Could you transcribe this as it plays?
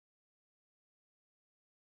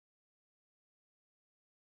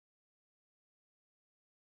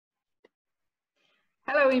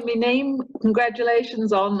Hello, Imbi Neeme.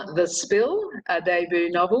 Congratulations on The Spill, a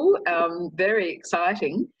debut novel. Very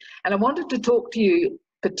exciting. And I wanted to talk to you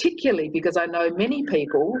particularly because I know many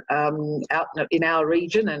people out in our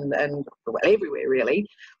region and well, everywhere really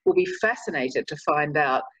will be fascinated to find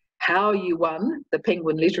out how you won the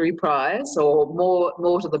Penguin Literary Prize, or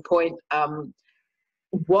more to the point,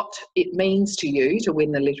 what it means to you to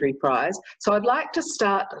win the literary prize. So I'd like to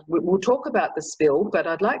start, we'll talk about The Spill, but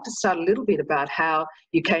I'd like to start a little bit about how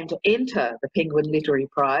you came to enter the Penguin Literary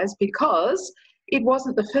Prize, because it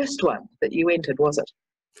wasn't the first one that you entered, was it?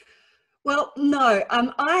 Well, no.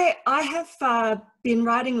 I have been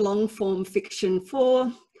writing long form fiction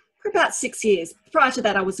for about 6 years. Prior to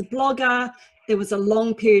that, I was a blogger. There was a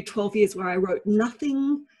long period, 12 years, where I wrote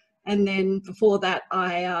nothing. And then before that,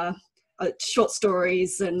 I short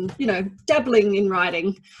stories and, dabbling in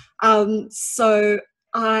writing. So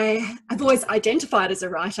I've always identified as a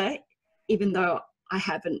writer, even though I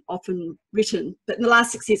haven't often written. But in the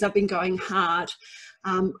last 6 years, I've been going hard.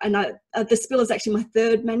 And The Spill is actually my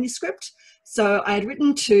third manuscript. So I had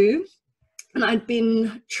written two, and I'd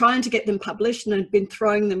been trying to get them published, and I'd been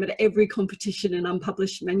throwing them at every competition and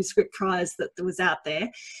unpublished manuscript prize that there was out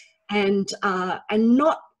there. And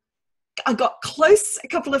I got close a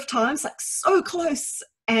couple of times, like so close.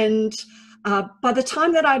 And by the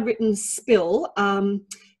time that I'd written Spill,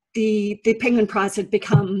 the Penguin Prize had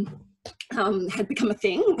become a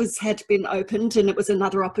thing, had been opened, and it was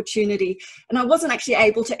another opportunity. And I wasn't actually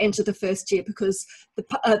able to enter the first year because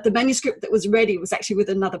the manuscript that was ready was actually with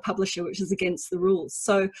another publisher, which is against the rules.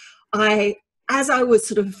 So as I was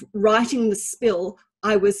sort of writing The Spill,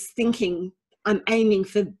 I was thinking, I'm aiming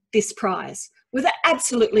for this prize, with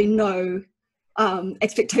absolutely no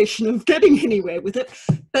expectation of getting anywhere with it.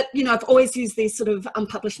 But, I've always used these sort of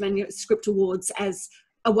unpublished manuscript awards as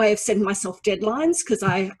a way of setting myself deadlines, because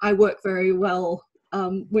I work very well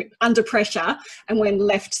under pressure, and when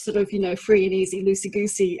left sort of, free and easy,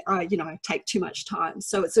 loosey-goosey, I take too much time.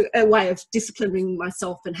 So it's a way of disciplining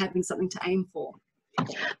myself and having something to aim for.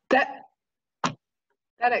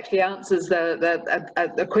 That actually answers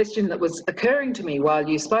the question that was occurring to me while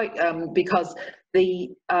you spoke, because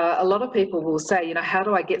a lot of people will say, how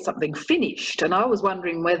do I get something finished? And I was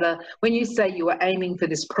wondering whether, when you say you were aiming for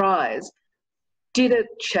this prize, did it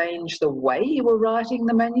change the way you were writing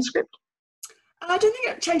the manuscript? I don't think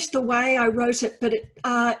it changed the way I wrote it, but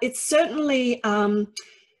it certainly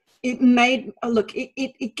it made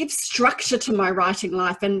it gives structure to my writing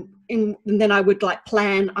life, and then I would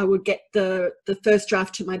plan. I would get the first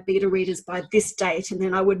draft to my beta readers by this date, and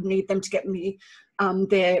then I would need them to get me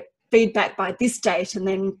their feedback by this date, and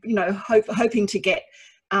then hoping to get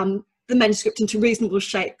the manuscript into reasonable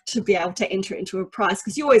shape to be able to enter it into a prize,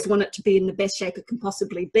 because you always want it to be in the best shape it can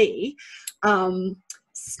possibly be.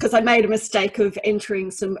 Because I made a mistake of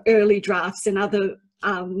entering some early drafts in other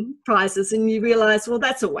prizes, and you realise, well,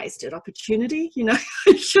 that's a wasted opportunity.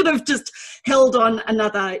 I should have just held on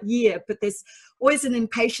another year. But there's always an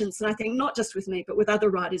impatience, and I think not just with me, but with other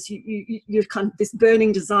writers, you've kind of this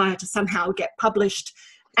burning desire to somehow get published.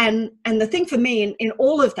 And the thing for me in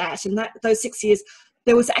all of that, in those 6 years,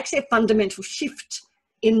 there was actually a fundamental shift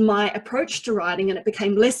in my approach to writing, and it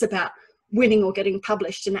became less about winning or getting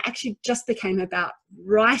published, and it actually just became about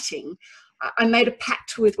writing. I made a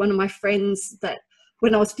pact with one of my friends that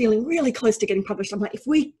when I was feeling really close to getting published, I'm like, if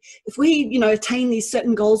we attain these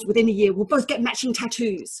certain goals within a year, we'll both get matching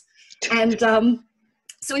tattoos. And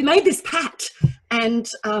so we made this pact, and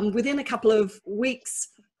within a couple of weeks,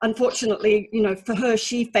 unfortunately, for her,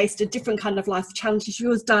 she faced a different kind of life challenge. She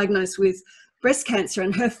was diagnosed with breast cancer,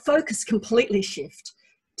 and her focus completely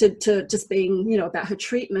shifted to just being, about her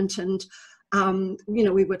treatment. And,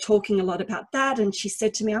 we were talking a lot about that. And she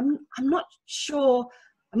said to me, I'm not sure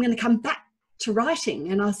I'm going to come back to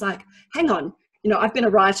writing. And I was like, hang on, I've been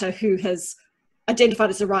a writer who has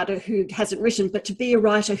identified as a writer who hasn't written, but to be a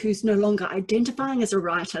writer who's no longer identifying as a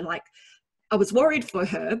writer, I was worried for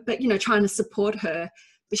her, but, trying to support her.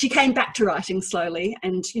 But she came back to writing slowly,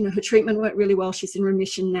 and, her treatment went really well. She's in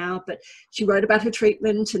remission now, but she wrote about her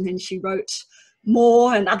treatment, and then she wrote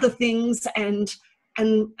more and other things. And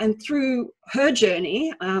through her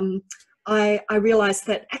journey, I realized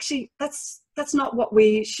that actually that's not what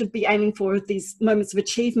we should be aiming for, these moments of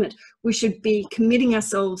achievement. We should be committing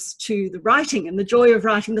ourselves to the writing and the joy of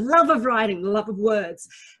writing, the love of writing, the love of words.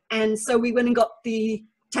 And so we went and got the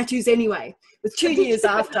tattoos anyway. It was 2 years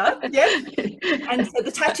after. Yeah. And so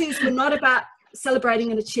the tattoos were not about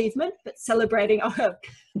celebrating an achievement, but celebrating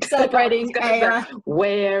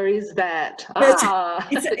where is that?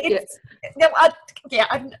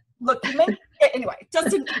 Look, anyway, it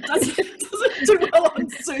doesn't do well on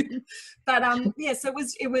Zoom. But yeah, so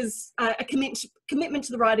it was a commitment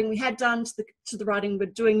to the writing we had done, to the writing we're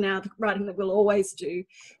doing now, the writing that we'll always do.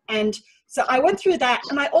 And so I went through that,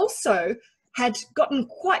 and I also had gotten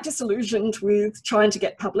quite disillusioned with trying to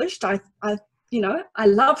get published. I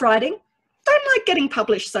love writing, don't like getting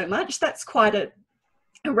published so much. That's quite a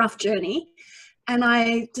rough journey. And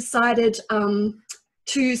I decided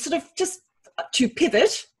to sort of just to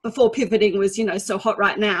pivot before pivoting was, so hot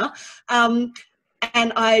right now.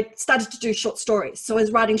 And I started to do short stories. So I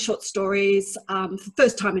was writing short stories for the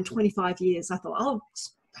first time in 25 years. I thought, I'll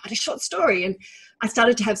write a short story. And I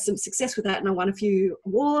started to have some success with that. And I won a few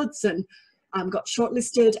awards and got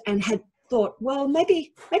shortlisted, and had thought, well,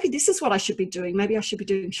 maybe this is what I should be doing. Maybe I should be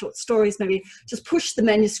doing short stories, maybe just push the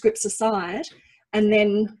manuscripts aside. And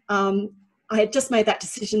then I had just made that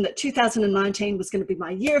decision that 2019 was going to be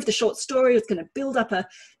my year of the short story. I was going to build up a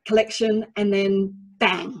collection, and then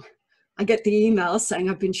bang, I get the email saying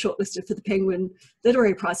I've been shortlisted for the Penguin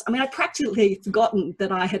Literary Prize. I mean, I'd practically forgotten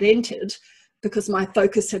that I had entered because my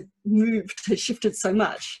focus had shifted so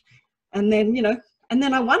much. And then, and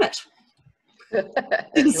then I won it.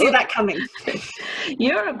 Didn't see that coming.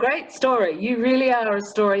 You're a great story. You really are a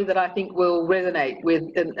story that I think will resonate with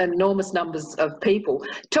enormous numbers of people.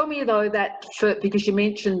 Tell me though because you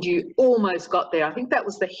mentioned you almost got there. I think that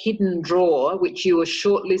was the hidden draw, which you were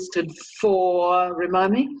shortlisted for.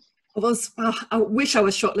 Remind me. I wish I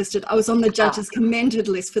was shortlisted. I was on the judges' commended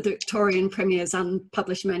list for the Victorian Premier's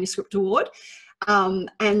Unpublished Manuscript Award, and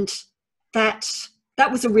that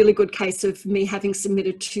was a really good case of me having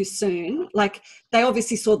submitted too soon. Like, they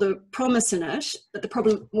obviously saw the promise in it, but the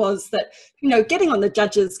problem was that, getting on the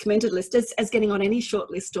judges' commended list, as getting on any short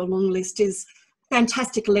list or long list, is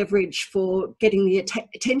fantastic leverage for getting the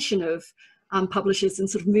attention of publishers and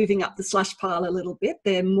sort of moving up the slush pile a little bit.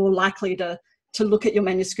 They're more likely to look at your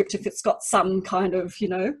manuscript if it's got some kind of,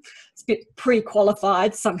 it's a bit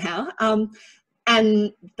pre-qualified somehow.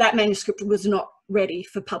 And that manuscript was not ready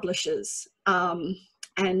for publishers.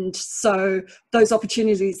 And so those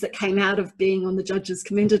opportunities that came out of being on the judges'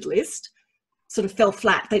 commended list sort of fell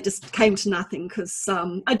flat. They just came to nothing, because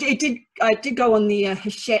I did go on the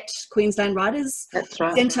Hachette Queensland Writers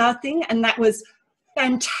Centre thing, and that was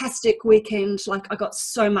fantastic weekend. Like, I got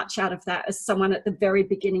so much out of that as someone at the very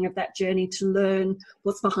beginning of that journey to learn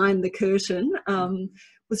what's behind the curtain.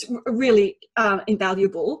 Was really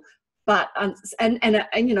invaluable. But and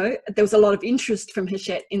there was a lot of interest from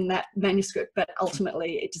Hachette in that manuscript, but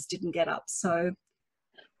ultimately it just didn't get up. So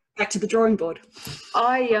back to the drawing board.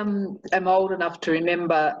 I am old enough to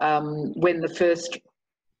remember when the first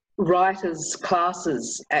writers'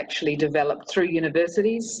 classes actually developed through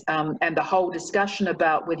universities, and the whole discussion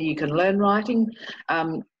about whether you can learn writing,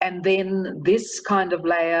 and then this kind of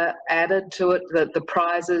layer added to it, the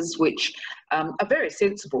prizes, which are very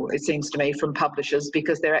sensible, it seems to me, from publishers,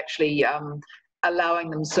 because they're actually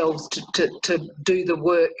allowing themselves to do the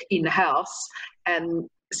work in-house and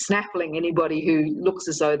snaffling anybody who looks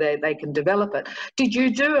as though they can develop it. Did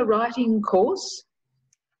you do a writing course?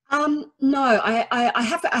 No,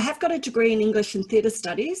 I have got a degree in English and Theatre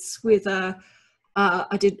Studies with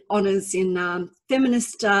I did honours in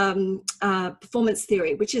feminist performance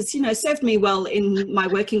theory, which has served me well in my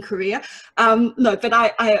working career. No, but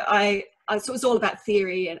so it was all about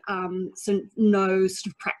theory, and so no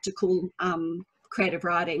sort of practical creative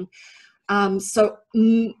writing.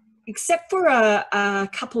 Except for a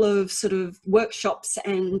couple of sort of workshops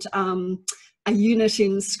and a unit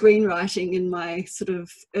in screenwriting in my sort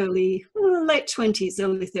of late 20s,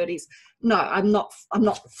 early 30s. No, I'm not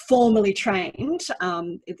formally trained.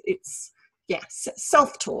 It's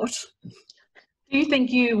self-taught. Do you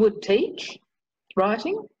think you would teach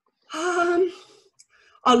writing?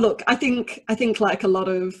 Oh, look, I think like a lot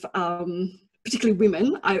of particularly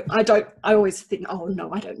women, I always think, oh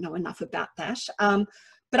no, I don't know enough about that.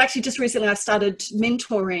 But actually, just recently, I've started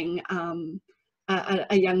mentoring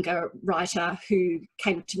a younger writer who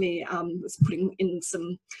came to me, was putting in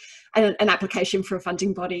an application for a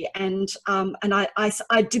funding body, and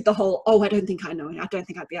I did the whole, I don't think I know, and I don't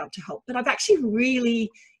think I'd be able to help. But I've actually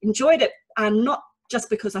really enjoyed it, not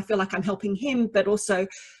just because I feel like I'm helping him, but also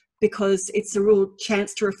because it's a real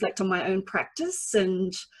chance to reflect on my own practice,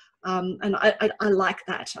 and I like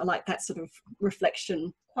that. I like that sort of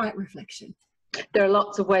reflection, quiet reflection. There are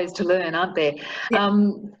lots of ways to learn, aren't there? Yeah.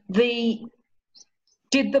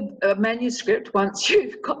 Did the manuscript, once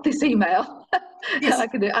you've got this email, yes. I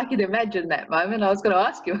can imagine that moment. I was going to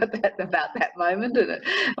ask you about that moment, and it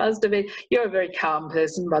must have been, you're a very calm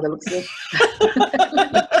person by the looks of it.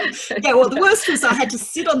 Yeah, well, the worst was I had to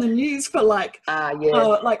sit on the news for like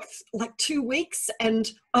 2 weeks,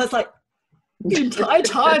 and I was like, the entire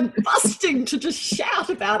time, busting to just shout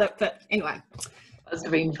about it. But anyway. Must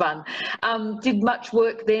have been fun. Did much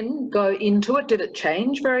work then go into it? Did it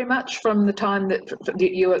change very much from the time that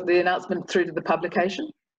the announcement through to the publication,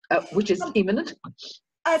 which is imminent?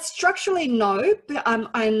 Structurally, no.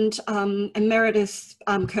 And Meredith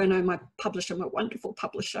Kerno, my publisher, my wonderful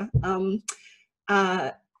publisher,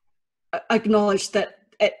 acknowledged that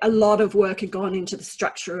a lot of work had gone into the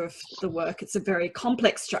structure of the work. It's a very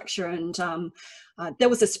complex structure, and there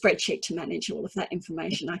was a spreadsheet to manage all of that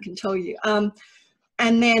information, I can tell you.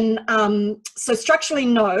 And then, so structurally,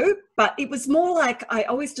 no, but it was more like, I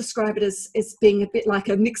always describe it as being a bit like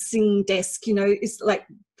a mixing desk, you know, it's like,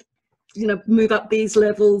 you know, move up these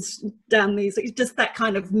levels, down these, just that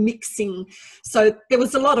kind of mixing. So there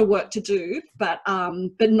was a lot of work to do, but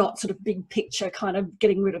not sort of big picture kind of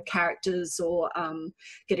getting rid of characters or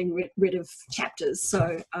getting rid of chapters.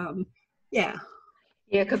 So, yeah.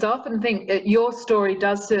 Yeah, because I often think that your story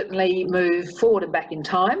does certainly move forward and back in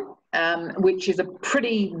time, which is a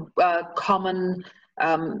pretty common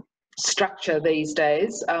structure these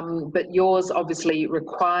days, but yours obviously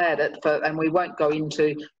required it and we won't go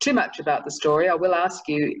into too much about the story. I will ask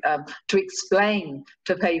you to explain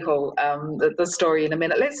to people the story in a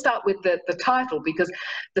minute. Let's start with the title, because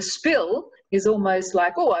the spill is almost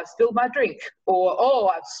like, oh, I've spilled my drink, or oh,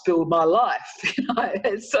 I've spilled my life. You know?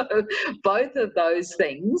 So both of those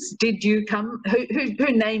things, did you come,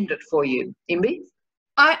 who named it for you, Imbi?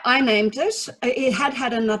 I named it. It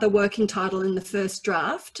had another working title in the first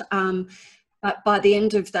draft, but by the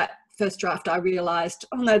end of that first draft, I realised,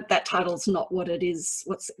 oh no, that title's not what it is,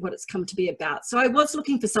 what it's come to be about. So I was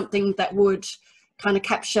looking for something that would kind of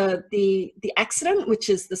capture the accident, which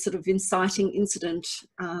is the sort of inciting incident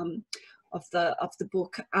of the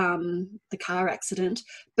book, the car accident,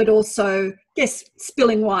 but also, yes,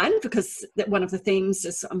 spilling wine, because one of the themes,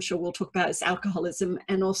 as I'm sure we'll talk about, is alcoholism,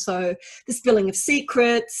 and also the spilling of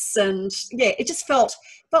secrets. And yeah, it just felt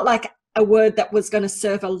like a word that was going to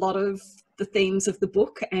serve a lot of the themes of the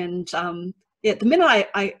book. And yeah, the minute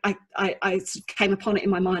I came upon it in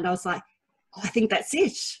my mind, I was like, oh, I think that's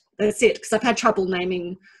it, because I've had trouble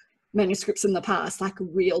naming manuscripts in the past, like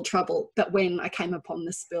real trouble. But when I came upon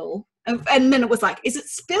the spill, and then it was like, is it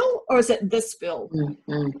spill or is it the spill?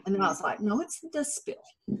 And then I was like, no, it's the spill.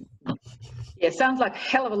 Yeah, sounds like a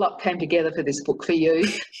hell of a lot came together for this book for you.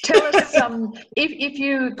 Tell us, if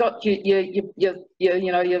you got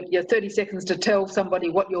your 30 seconds to tell somebody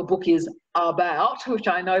what your book is about, which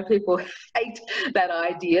I know people hate that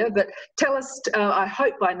idea, but tell us, I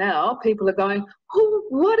hope by now people are going, oh,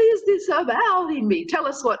 what is this about, Imbi? Tell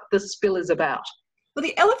us what the spill is about. Well,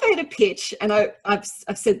 the elevator pitch, and I've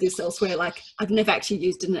said this elsewhere, like I've never actually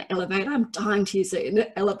used it in an elevator, I'm dying to use it in an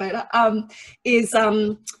elevator, is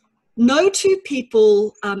no two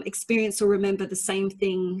people experience or remember the same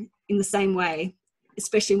thing in the same way,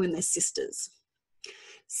 especially when they're sisters.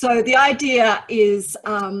 So the idea is,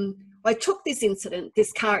 I took this incident,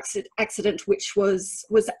 this car accident, which was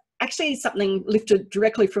actually something lifted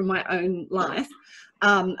directly from my own life,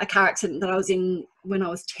 a car accident that I was in when I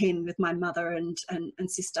was 10 with my mother and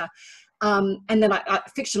sister. And then I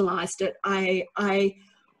fictionalized it. I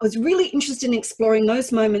was really interested in exploring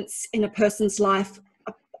those moments in a person's life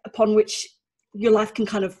upon which your life can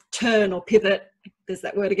kind of turn or pivot. There's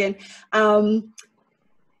that word again.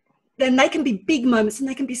 Then they can be big moments and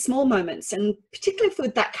they can be small moments. And particularly for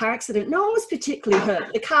that car accident, no one was particularly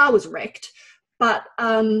hurt. The car was wrecked, but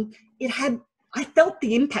I felt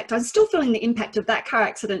the impact. I'm still feeling the impact of that car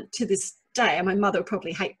accident to this day. And my mother would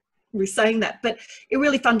probably hate me saying that, but it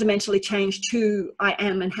really fundamentally changed who I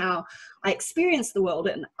am and how I experience the world.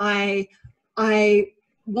 And I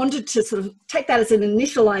wanted to sort of take that as an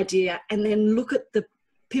initial idea and then look at the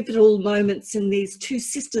pivotal moments in these two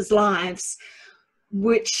sisters' lives,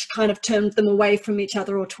 which kind of turned them away from each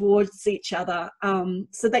other or towards each other.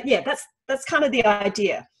 So that, yeah, that's kind of the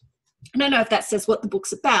idea. I don't know if that says what the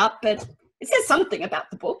book's about, but it says something about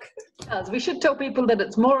the book. We should tell people that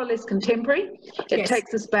it's more or less contemporary. It Yes.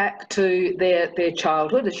 takes us back to their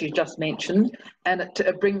childhood, as you just mentioned, and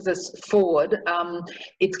it brings us forward.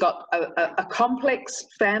 It's got a complex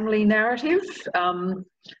family narrative.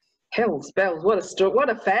 Hells bells, what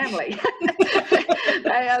a family.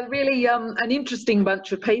 They are really an interesting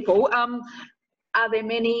bunch of people. Are there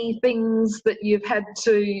many things that you've had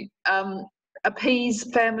to appease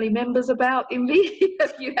family members about, Imbi?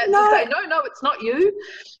 If you had to say, no, it's not you.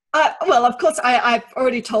 Well, of course, I've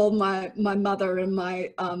already told my mother and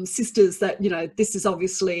my sisters that, you know, this is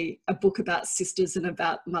obviously a book about sisters and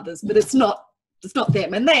about mothers, but it's not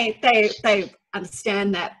them, and they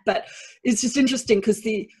understand that. But it's just interesting because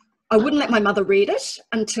I wouldn't let my mother read it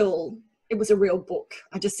until it was a real book.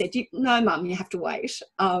 I just said, no, Mum, you have to wait.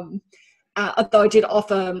 Although I did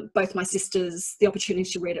offer both my sisters the opportunity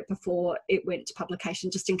to read it before it went to publication,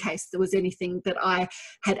 just in case there was anything that I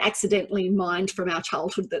had accidentally mined from our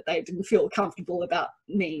childhood that they didn't feel comfortable about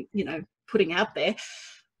me, you know, putting out there.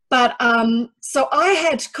 But so I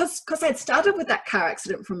had, because I'd started with that car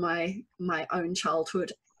accident from my own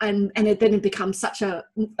childhood, and it then had become such a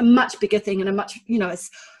much bigger thing, and a much, you know, it's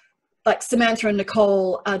like Samantha and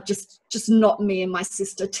Nicole are just not me and my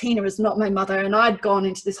sister. Tina is not my mother, and I'd gone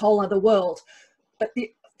into this whole other world. But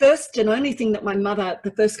the first and only thing that my mother, the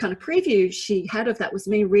first kind of preview she had of that was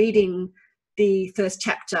me reading the first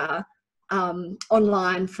chapter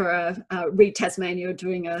online for a Read Tasmania,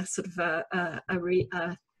 doing a sort of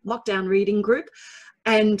a lockdown reading group.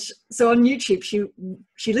 And so on YouTube,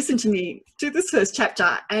 she listened to me do this first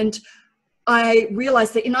chapter, and I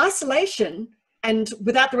realized that in isolation and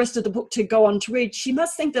without the rest of the book to go on to read, she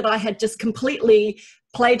must think that I had just completely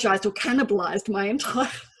plagiarized or cannibalized my entire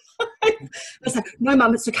life. I was like, no,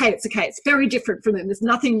 Mum, it's okay, it's okay. It's very different from them. There's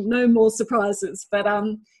nothing, no more surprises. But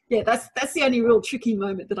yeah, that's the only real tricky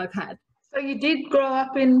moment that I've had. So you did grow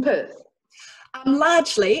up in Perth?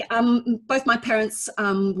 Largely, both my parents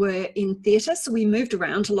were in theatre, so we moved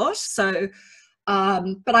around a lot. So,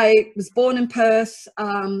 but I was born in Perth.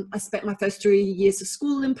 I spent my first 3 years of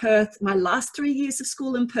school in Perth, my last 3 years of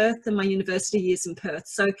school in Perth, and my university years in Perth.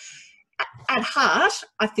 So at heart,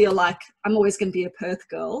 I feel like I'm always going to be a Perth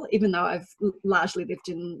girl, even though I've largely lived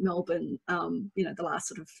in Melbourne, you know, the last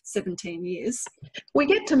sort of 17 years. We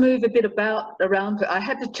get to move a bit around. I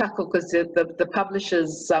had to chuckle because the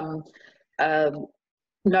publishers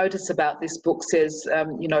notice about this book says,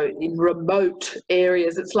 you know, in remote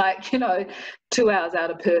areas. It's like, you know, 2 hours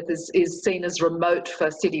out of Perth is seen as remote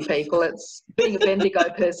for city people. It's being a Bendigo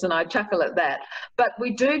person, I chuckle at that. But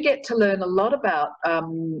we do get to learn a lot about,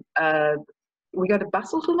 we go to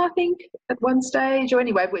Bustleton, I think, at one stage, or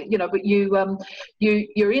anyway, you know, but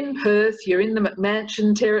you're in Perth, you're in the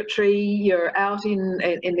McMansion territory, you're out in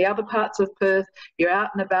the other parts of Perth, you're out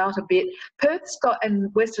and about a bit. Perth's got,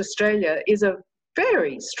 and West Australia is a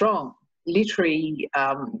very strong literary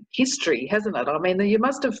history, hasn't it? I mean, you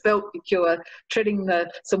must have felt that you were treading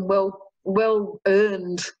some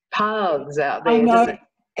well-earned paths out there. I know.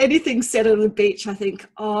 Anything said on the beach, I think,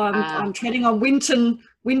 oh, I'm treading on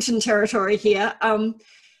Winton territory here.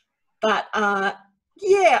 But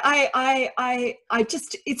yeah, I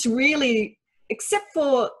just, it's really, except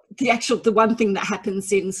for the one thing that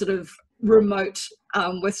happens in sort of remote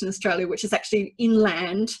Western Australia, which is actually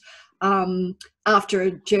inland, after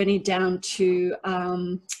a journey down to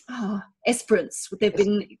Esperance. They've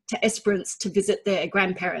been to Esperance to visit their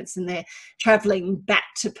grandparents, and they're travelling back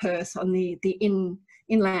to Perth on the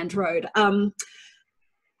inland road.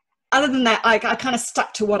 Other than that, I kind of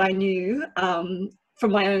stuck to what I knew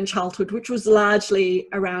from my own childhood, which was largely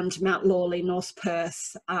around Mount Lawley, North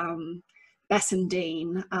Perth,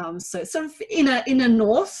 Bassendean, so sort of inner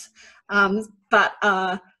north. But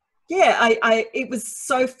yeah, it was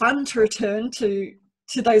so fun to return to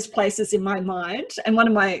those places in my mind. And one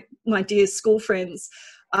of my dear school friends,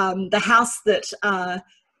 the house that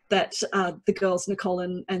the girls, Nicole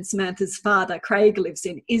and Samantha's father, Craig, lives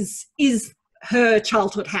in is her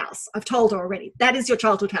childhood house. I've told her already, that is your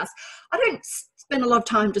childhood house. I don't spend a lot of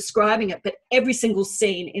time describing it, but every single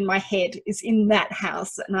scene in my head is in that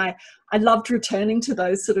house. And I loved returning to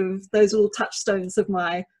those little touchstones of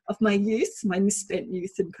my youth, my misspent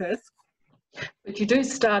youth in Perth. But you do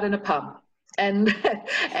start in a pub. And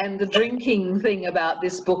the drinking thing about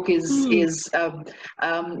this book is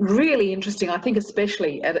really interesting. I think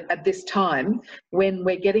especially at this time when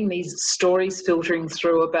we're getting these stories filtering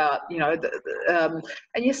through about, you know,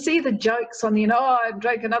 and you see the jokes on the, you know, oh, I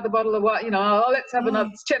drank another bottle of wine, you know, oh, let's have another,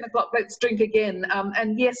 it's 10 o'clock, let's drink again.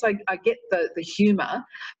 And yes, I get the humour,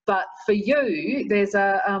 but for you, there's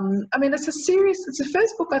I mean, it's the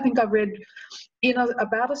first book I think I've read, you know,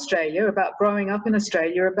 about Australia, about growing up in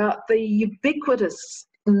Australia, about the ubiquitous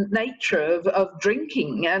nature of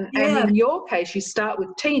drinking. And in your case, you start with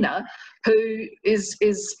Tina, who is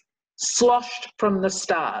sloshed from the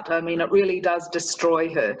start. I mean, it really does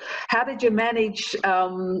destroy her. How did you manage,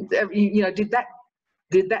 you know, did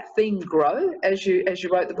that theme grow as you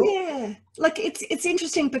wrote the book? Yeah, like it's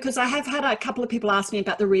interesting because I have had a couple of people ask me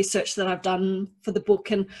about the research that I've done for the book.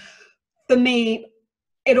 And for me,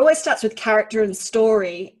 it always starts with character and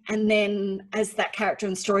story, and then as that character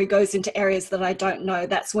and story goes into areas that I don't know,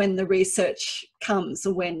 that's when the research comes.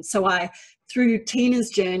 So I, through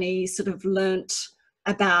Tina's journey, sort of learnt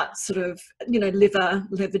about sort of, you know, liver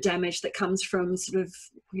damage that comes from sort of,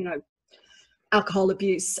 you know, alcohol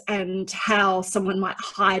abuse and how someone might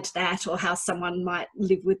hide that, or how someone might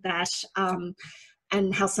live with that,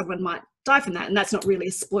 and how someone might die from that. And that's not really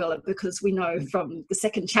a spoiler, because we know from the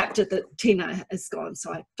second chapter that Tina has gone,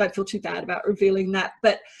 so I don't feel too bad about revealing that.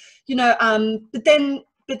 But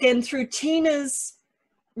but then through Tina's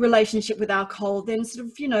relationship with alcohol, then sort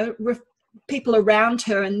of people around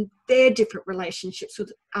her and their different relationships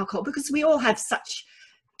with alcohol, because we all have such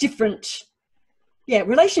different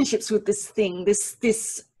relationships with this thing,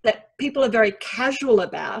 this that people are very casual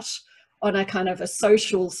about on a kind of a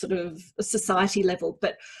social sort of a society level,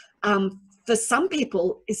 but for some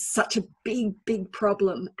people is such a big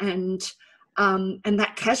problem, and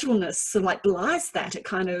that casualness sort of like belies that. It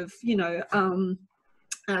kind of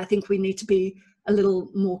I think we need to be a little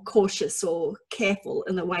more cautious or careful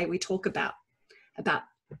in the way we talk about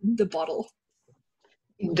the bottle.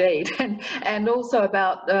 Indeed, and also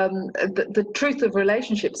about the truth of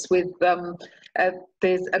relationships with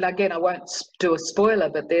there's, and again I won't do a spoiler,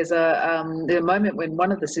 but there's a moment when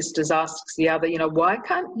one of the sisters asks the other, why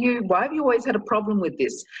have you always had a problem with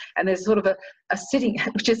this? And there's sort of a sitting,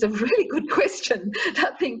 which is a really good question,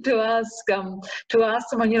 I think, to ask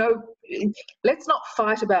someone. Let's not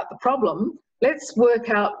fight about the problem. Let's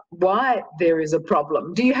work out why there is a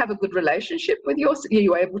problem. Do you have a good relationship with are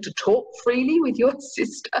you able to talk freely with your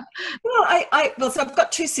sister? Well, so I've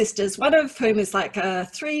got two sisters, one of whom is like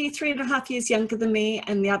 3.5 years younger than me,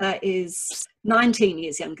 and the other is 19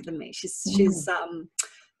 years younger than me. She's I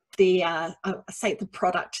say the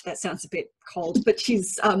product, that sounds a bit cold, but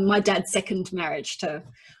she's my dad's second marriage to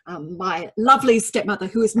my lovely stepmother,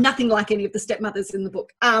 who is nothing like any of the stepmothers in the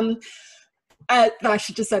book. I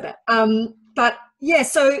should just say that. But yeah,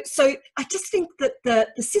 so I just think that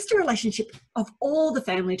the sister relationship of all the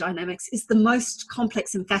family dynamics is the most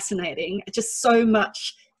complex and fascinating. Just so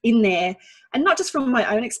much in there, and not just from my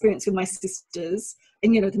own experience with my sisters,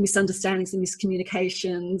 and the misunderstandings and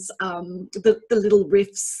miscommunications, the little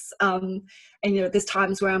rifts, and there's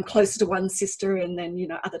times where I'm closer to one sister, and then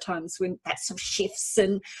other times when that sort of shifts,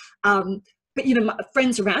 and but my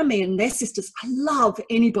friends around me and their sisters, I love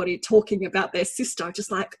anybody talking about their sister.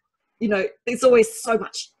 Just like, there's always so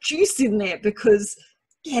much juice in there, because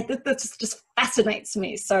that just fascinates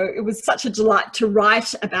me. So it was such a delight to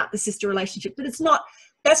write about the sister relationship. But that's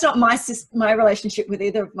not my relationship with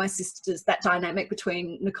either of my sisters, that dynamic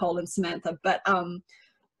between Nicole and Samantha. But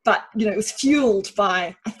it was fueled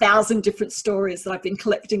by 1,000 different stories that I've been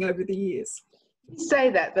collecting over the years. You say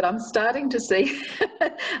that, but I'm starting to see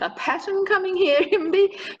a pattern coming here, Imbi,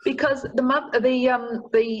 because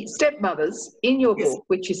the stepmothers in your book,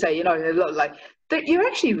 which you say, like that, you're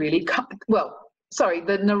actually really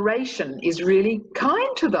the narration is really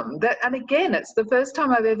kind to them. And again, it's the first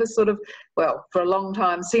time I've ever sort of, for a long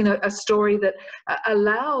time, seen a story that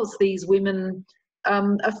allows these women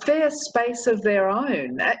a fair space of their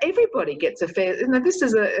own. Everybody gets a fair, this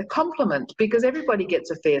is a compliment, because everybody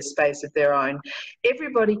gets a fair space of their own.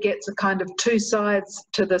 Everybody gets a kind of two sides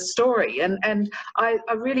to the story. And I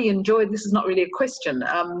really enjoyed, this is not really a question,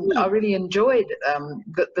 I really enjoyed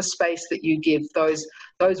the space that you give those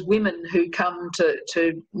women who come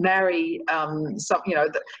to marry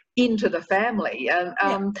into the family.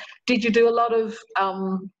 And did you do a lot of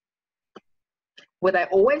were they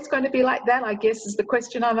always going to be like that, I guess, is the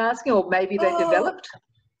question I'm asking, or maybe they developed?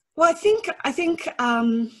 Well, I think I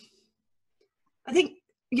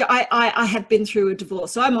have been through a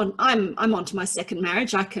divorce, so I'm on to my second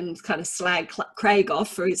marriage. I can kind of slag Craig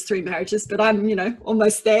off for his 3 marriages, but I'm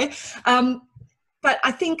almost there. But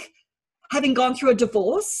I think having gone through a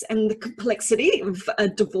divorce and the complexity of a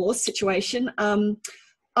divorce situation,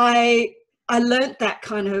 I learnt that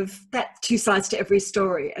that two sides to every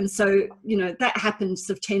story. And so, that happened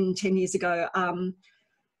sort of 10 years ago.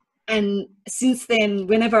 And since then,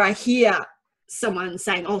 whenever I hear someone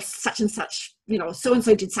saying, oh, such and such,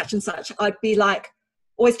 so-and-so did such and such, I'd be like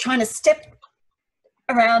always trying to step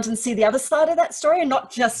around and see the other side of that story and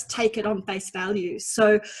not just take it on face value.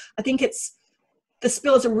 So I think the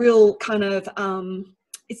spill is a real kind of,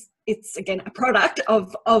 it's again, a product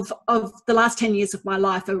of the last 10 years of my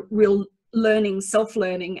life, a real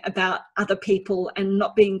self-learning about other people and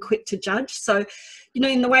not being quick to judge. So,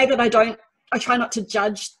 in the way that I try not to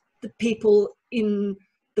judge the people in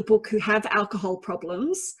the book who have alcohol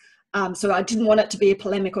problems. So I didn't want it to be a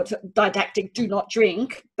polemic or didactic, do not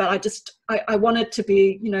drink, but I wanted to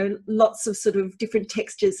be, lots of sort of different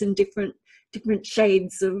textures and different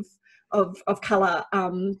shades of colour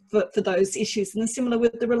for those issues, and similar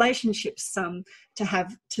with the relationships, to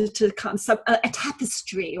have to come a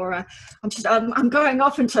tapestry, or I'm going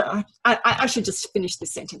off into I should just finish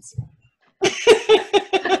this sentence.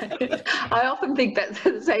 I often think that's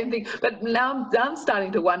the same thing, but now I'm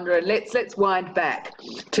starting to wonder, and let's wind back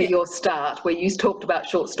to your start where you talked about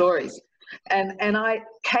short stories. And I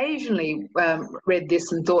occasionally read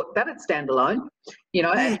this and thought that'd stand alone, you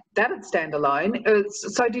know, and that'd stand alone.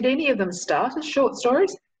 So did any of them start as short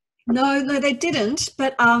stories? No, they didn't.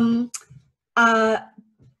 But I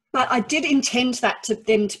did intend that to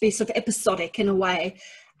them to be sort of episodic in a way.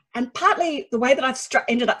 And partly the way that I've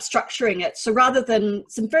ended up structuring it. So rather than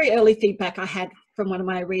some very early feedback I had from one of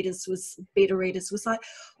my beta readers was like,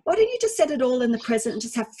 why don't you just set it all in the present and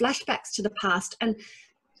just have flashbacks to the past? And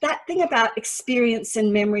that thing about experience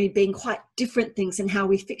and memory being quite different things and how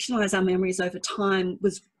we fictionalize our memories over time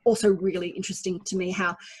was also really interesting to me.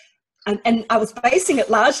 And I was basing it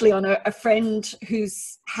largely on a friend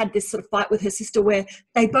who's had this sort of fight with her sister where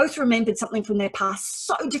they both remembered something from their past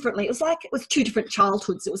so differently. It was like it was two different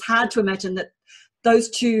childhoods. It was hard to imagine that those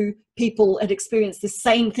two people had experienced the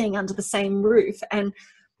same thing under the same roof. And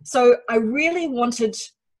so I really wanted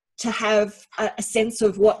to have a sense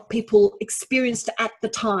of what people experienced at the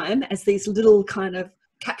time as these little kind of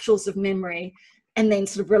capsules of memory, and then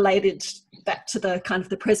sort of related that to the kind of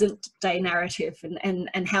the present day narrative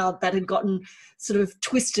and how that had gotten sort of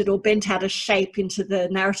twisted or bent out of shape into the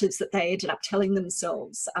narratives that they ended up telling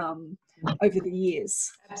themselves over the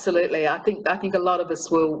years. Absolutely. I think a lot of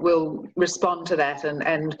us will respond to that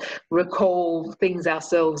and recall things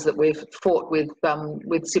ourselves that we've fought with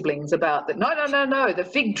siblings about, that no, the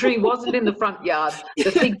fig tree wasn't in the front yard.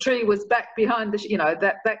 The fig tree was back behind the, you know,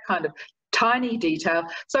 that kind of tiny detail.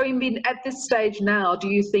 So Imbi, at this stage now, do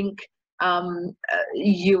you think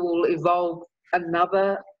you will evolve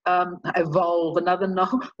another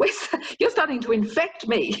novel? You're starting to infect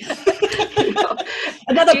me. You know,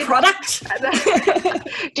 another product.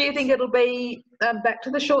 Do you think it'll be back to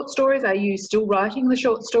the short stories? Are you still writing the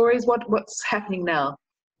short stories? What's happening now?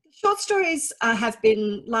 Short stories have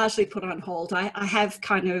been largely put on hold. I have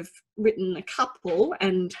kind of written a couple,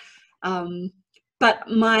 and but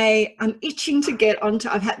I'm itching to get onto.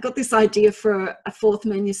 Got this idea for a fourth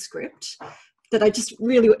manuscript that I just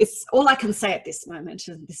really, it's all I can say at this moment.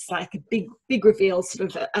 And it's like a big reveal,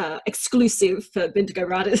 sort of exclusive for Bendigo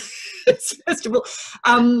Writers Festival.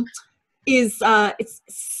 It's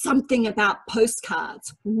something about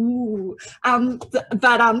postcards. Ooh.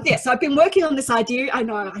 Yeah, so I've been working on this idea. I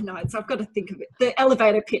know. So I've got to think of it. The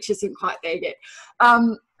elevator pitch isn't quite there yet.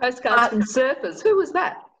 Postcards from surfers. Who was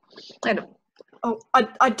that?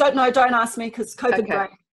 I don't know. Don't ask me because COVID brain.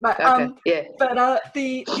 But yeah. But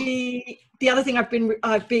the other thing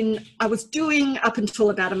I was doing up until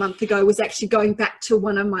about a month ago was actually going back to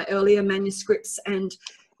one of my earlier manuscripts, and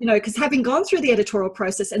you know, because having gone through the editorial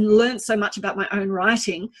process and learned so much about my own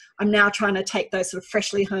writing, I'm now trying to take those sort of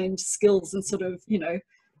freshly honed skills and sort of, you know,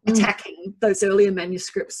 attacking those earlier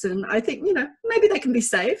manuscripts. And I think, you know, maybe they can be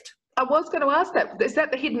saved. I was going to ask that. Is that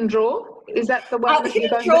the hidden drawer? Is that the one?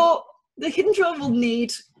 The hidden drawer will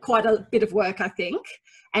need quite a bit of work, I think.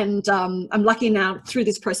 And I'm lucky now through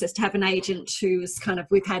this process to have an agent who's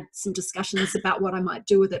we've had some discussions about what I might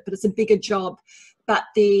do with it, but it's a bigger job. But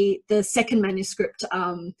the second manuscript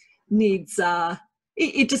needs,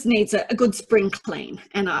 it just needs a good spring clean.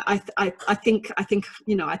 And I think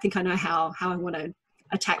you know, I think I know how I want to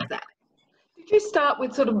attack that. Did you start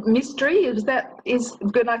with sort of mystery?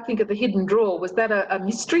 When I think of the hidden drawer, was that a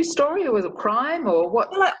mystery story, or was it crime, or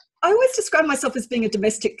what? Well, I always describe myself as being a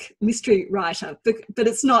domestic mystery writer, but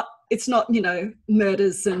it's not, you know,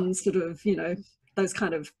 murders and sort of, you know, those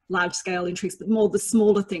kind of large scale intrigues, but more the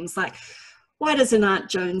smaller things like, why doesn't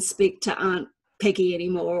Aunt Joan speak to Aunt Peggy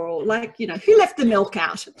anymore? Or like, you know, who left the milk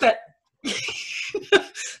out? But,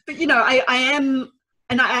 but you know, I am,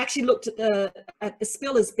 and I actually looked at the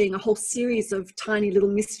spill as being a whole series of tiny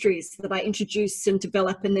little mysteries that I introduce and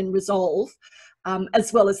develop and then resolve.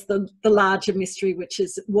 As well as the larger mystery, which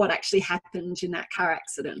is what actually happened in that car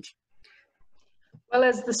accident. Well,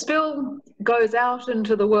 as the spill goes out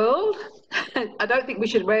into the world, I don't think we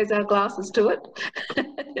should raise our glasses to it.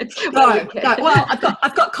 No. Well,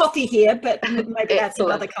 I've got coffee here, but maybe that's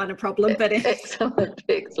another kind of problem. But excellent.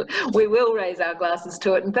 We will raise our glasses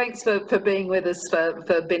to it. And thanks for being with us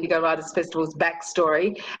for Bendigo Writers Festival's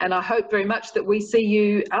backstory. And I hope very much that we see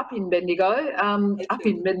you up in Bendigo,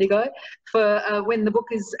 for when the book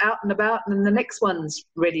is out and about and the next one's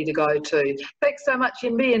ready to go too. Thanks so much,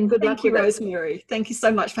 Imbi, and good luck with it. Thank you, Rosemary. Thank you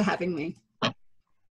so much for having me.